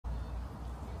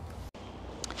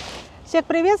Всех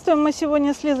приветствуем! Мы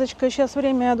сегодня с Лизочкой, сейчас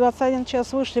время 21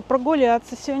 час, вышли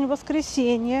прогуляться. Сегодня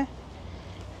воскресенье.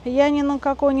 Я ни на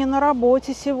какой не на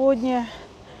работе сегодня,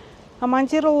 а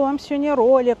монтировала вам сегодня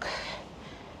ролик.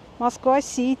 Москва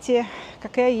Сити,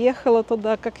 как я ехала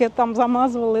туда, как я там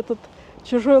замазывала этот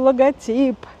чужой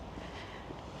логотип.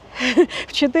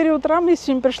 В 4 утра мне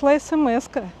сегодня пришла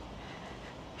смс-ка,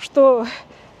 что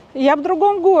я в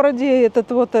другом городе, этот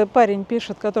вот парень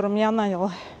пишет, который меня нанял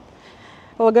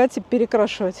логотип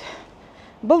перекрашивать.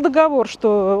 Был договор,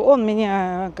 что он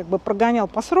меня как бы прогонял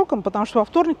по срокам, потому что во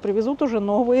вторник привезут уже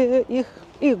новые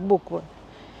их буквы.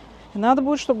 И надо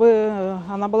будет, чтобы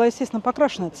она была, естественно,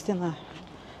 покрашена, эта стена.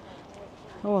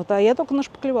 Вот, а я только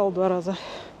нашпаклевала 2 раза.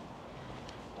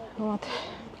 Вот.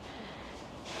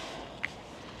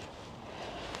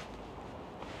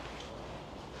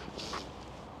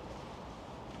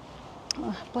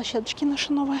 Площадочки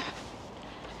наши новые.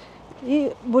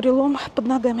 И бурелом под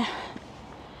ногами.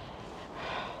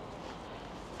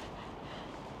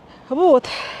 Вот.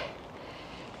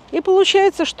 И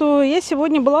получается, что я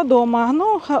сегодня была дома.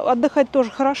 Ну, отдыхать тоже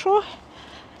хорошо.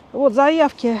 Вот,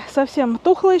 заявки совсем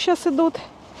тухлые сейчас идут.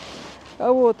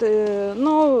 Вот,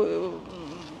 но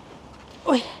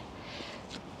ой.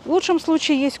 В лучшем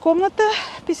случае есть комната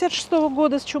 56-го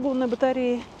года с чугунной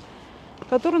батареей,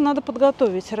 которую надо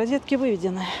подготовить. Розетки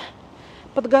выведены.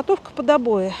 Подготовка под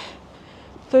обои.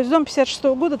 То есть дом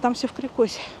 56-го года, там все в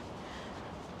крикосе.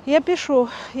 Я пишу,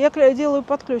 я делаю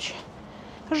под ключ.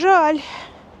 Жаль.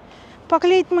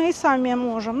 Поклеить мы и сами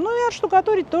можем. Ну и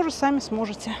отштукатурить тоже сами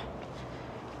сможете.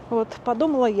 Вот,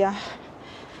 подумала я.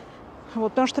 Вот,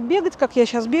 потому что бегать, как я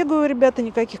сейчас бегаю, ребята,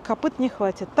 никаких копыт не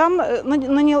хватит. Там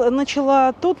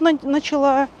начала, тут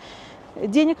начала.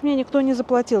 Денег мне никто не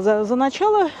заплатил. За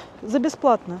начало, за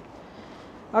бесплатно.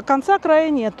 А конца края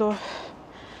нету.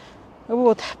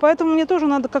 Вот, поэтому мне тоже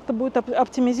надо как-то будет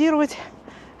оптимизировать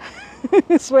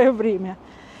свое время.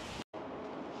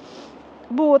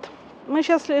 Вот, мы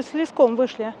сейчас с Лиском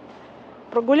вышли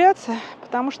прогуляться,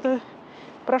 потому что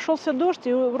прошелся дождь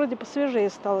и вроде посвежее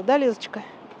стало, да, Лизочка?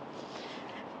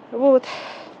 Вот.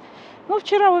 Ну,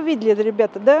 вчера вы видели,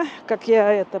 ребята, да, как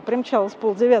я примчалась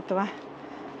 8:30.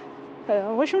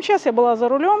 В общем, час я была за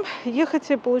рулем,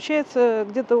 ехать, получается,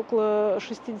 где-то около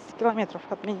 60 километров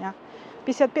от меня.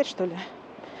 55, что ли.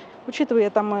 Учитывая, я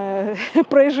там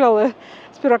проезжала,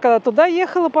 сперва когда туда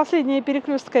ехала, последняя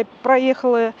перекрестка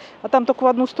проехала, а там только в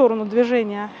одну сторону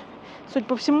движения. Судя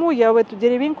по всему, я в эту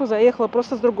деревеньку заехала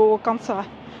просто с другого конца.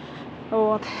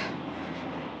 Вот.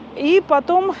 И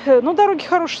потом, ну, дороги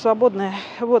хорошие, свободные.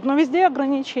 Вот, но везде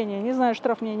ограничения. Не знаю,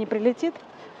 штраф мне не прилетит.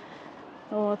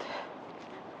 Вот.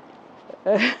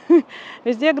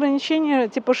 Везде ограничения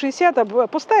типа 60, а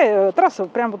пустая трасса,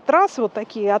 прям вот трассы вот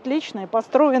такие отличные,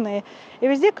 построенные. И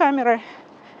везде камеры.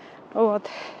 Вот.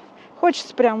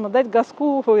 Хочется прямо дать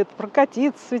газку,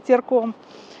 прокатиться с ветерком.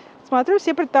 Смотрю,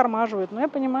 все притормаживают, но я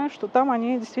понимаю, что там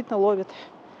они действительно ловят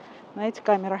на эти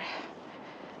камеры.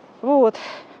 Вот.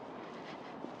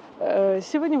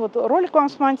 Сегодня вот ролик вам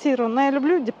смонтирован, но я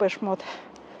люблю Депеш Мод.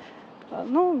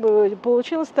 Ну,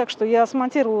 получилось так, что я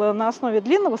смонтировала на основе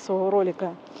длинного своего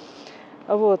ролика.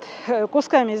 Вот.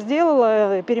 Кусками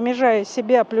сделала, перемежая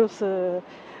себя плюс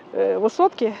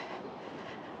высотки.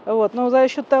 Вот. Но за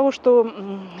счет того, что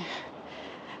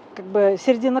как бы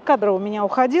середина кадра у меня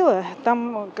уходила,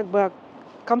 там как бы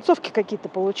концовки какие-то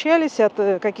получались от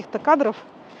каких-то кадров.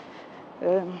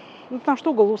 Ну, потому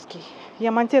что угол узкий.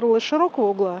 Я монтировала из широкого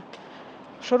угла.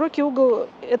 В широкий угол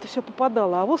это все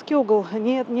попадало, а в узкий угол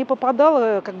не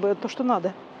попадало как бы то, что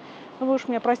надо. Ну, вы уж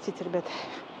меня простите, ребят.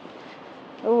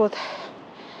 Вот.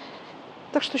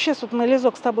 Так что сейчас вот мы,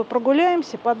 Лизок, с тобой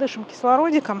прогуляемся, подышим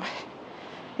кислородиком.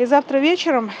 И завтра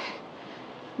вечером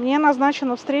мне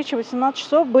назначена встреча в 18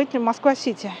 часов быть в Москва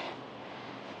Сити.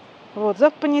 Вот,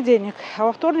 завтра понедельник. А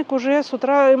во вторник уже с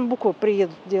утра им букву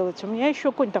приедут делать. У меня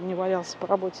еще конь там не валялся по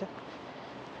работе.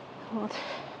 Вот.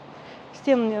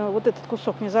 Стены, вот этот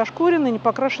кусок не зашкуренный, не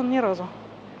покрашен ни разу.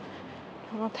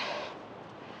 Вот.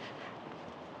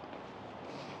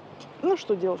 Ну,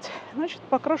 что делать? Значит,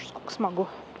 покрашу сколько смогу.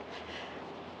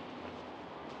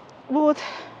 Вот.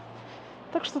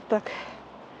 Так что так.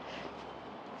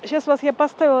 Сейчас вас я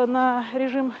поставила на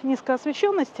режим низкой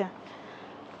освещенности.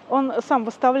 Он сам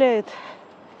выставляет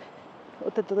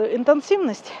вот эту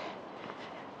интенсивность.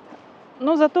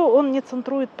 Но зато он не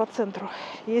центрует по центру.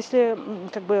 Если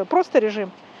как бы просто режим,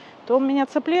 то он меня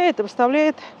цепляет и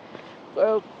выставляет,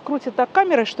 крутит так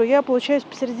камерой, что я получаюсь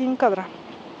посередине кадра.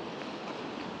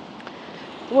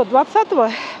 Вот 20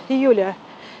 июля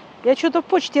я что-то в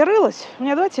почте рылась, у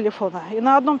меня 2 телефона, и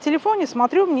на одном телефоне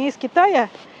смотрю, мне из Китая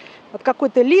от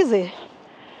какой-то Лизы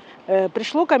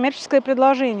пришло коммерческое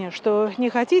предложение, что не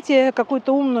хотите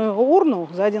какую-то умную урну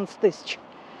за 11 тысяч.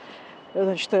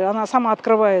 Значит, она сама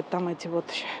открывает там эти вот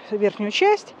верхнюю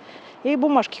часть, и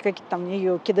бумажки какие-то там в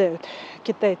нее кидают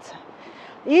китайцы.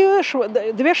 И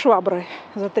 2 швабры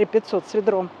за 3500 с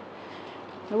ведром.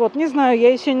 Вот, не знаю, я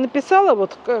ей сегодня написала,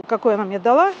 вот какой она мне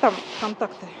дала, там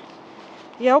контакты.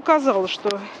 Я указала,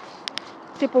 что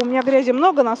типа у меня грязи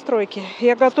много на стройке,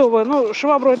 я готова, ну,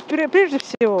 швабру прежде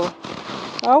всего,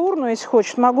 а урну, если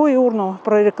хочет, могу и урну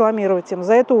прорекламировать им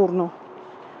за эту урну.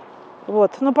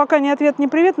 Вот, но пока ни ответ, ни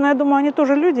привет, но я думаю, они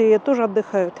тоже люди и тоже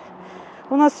отдыхают.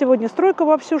 У нас сегодня стройка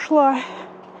вовсю шла,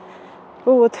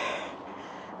 вот.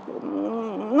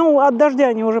 Ну, от дождя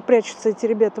они уже прячутся, эти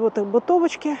ребята, вот их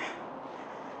бытовочки.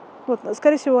 Вот,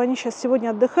 скорее всего, они сейчас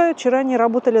сегодня отдыхают, вчера они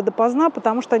работали допоздна,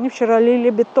 потому что они вчера лили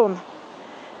бетон.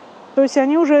 То есть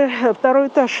они уже 2-й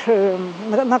этаж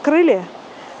накрыли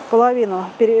половину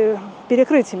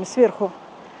перекрытиями сверху.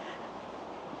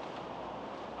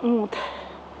 Вот.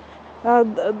 А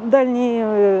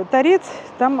дальний торец,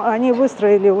 там они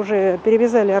выстроили уже,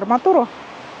 перевязали арматуру.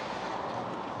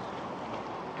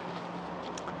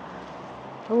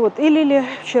 Вот. И лили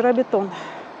вчера бетон.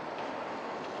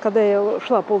 Когда я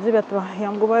шла 8:30, я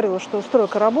вам говорила, что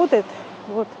стройка работает.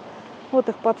 Вот, вот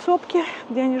их подсобки,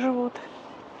 где они живут.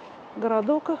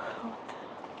 Городок их. Вот.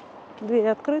 Двери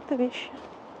открыты, вещи.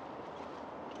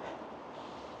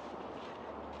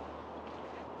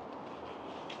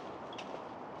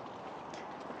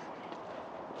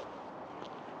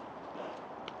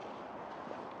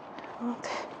 Вот.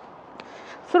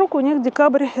 Срок у них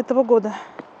декабрь этого года.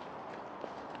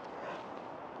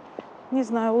 Не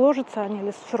знаю, уложатся они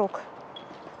ли в срок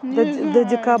до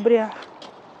декабря.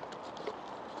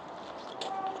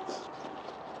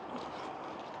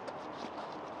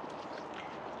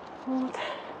 Вот.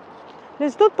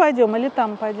 Лиз, тут пойдем или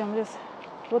там пойдем, Лиз?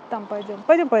 Вот там пойдем.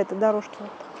 Пойдем по этой дорожке.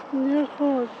 Не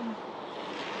хочу.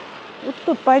 Вот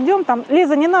тут пойдем, там.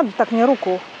 Лиза, не надо так мне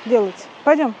руку делать.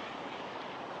 Пойдем.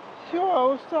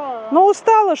 Все, устала. Ну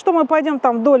устала, что мы пойдем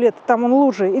там вдоль, это там он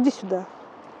лужи. Иди сюда.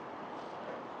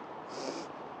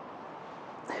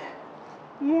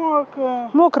 Мокрая.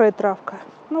 Мокрая травка.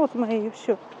 Ну вот мы ее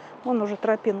все. Вон уже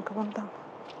тропинка, вон там.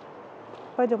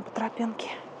 Пойдем по тропинке.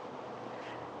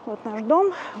 Вот наш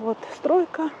дом, вот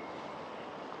стройка.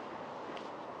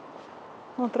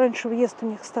 Вот раньше въезд у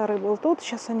них старый был тут,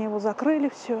 сейчас они его закрыли,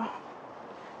 все.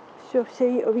 Все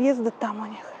въезды там у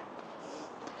них.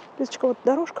 Лизочка, вот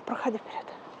дорожка, проходи вперед.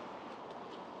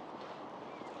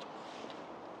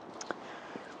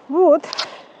 Вот.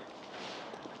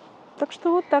 Так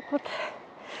что вот так вот.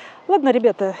 Ладно,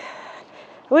 ребята,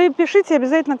 вы пишите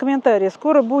обязательно комментарии.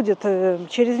 Скоро будет,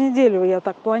 через неделю, я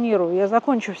так планирую, я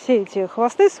закончу все эти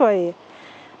хвосты свои.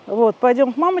 Вот,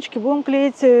 пойдем к мамочке, будем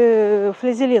клеить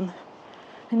флизелин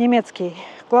немецкий,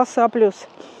 класса А+.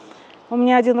 У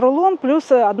меня 1 рулон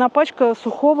плюс 1 пачка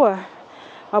сухого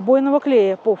обойного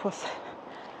клея Пофос.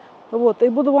 Вот, и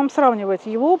буду вам сравнивать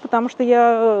его, потому что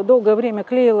я долгое время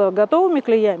клеила готовыми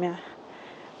клеями.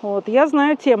 Вот, я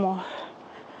знаю тему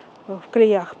в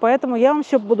клеях, поэтому я вам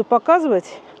все буду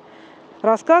показывать,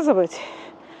 рассказывать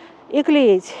и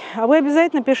клеить. А вы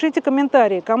обязательно пишите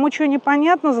комментарии. Кому что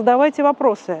непонятно, задавайте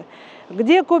вопросы.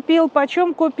 Где купил,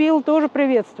 почем купил, тоже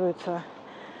приветствуется.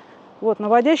 Вот,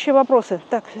 наводящие вопросы.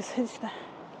 Так, иди сюда.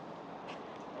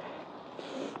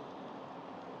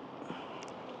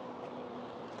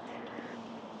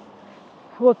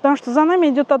 Вот, потому что за нами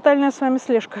идет тотальная с вами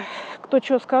слежка. Кто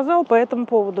что сказал по этому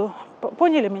поводу.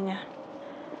 Поняли меня?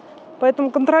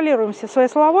 Поэтому контролируем все свои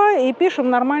слова и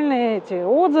пишем нормальные эти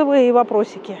отзывы и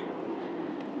вопросики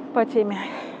по теме.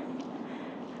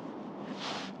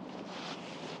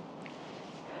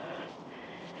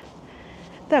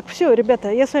 Так, все, ребята,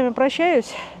 я с вами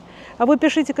прощаюсь. А вы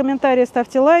пишите комментарии,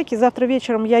 ставьте лайки. Завтра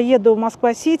вечером я еду в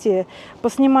Москва Сити,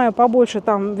 поснимаю побольше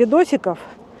там видосиков.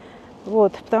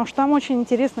 Вот, потому что там очень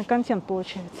интересный контент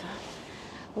получается.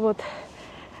 Вот.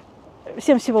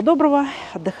 Всем всего доброго,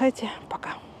 отдыхайте, пока.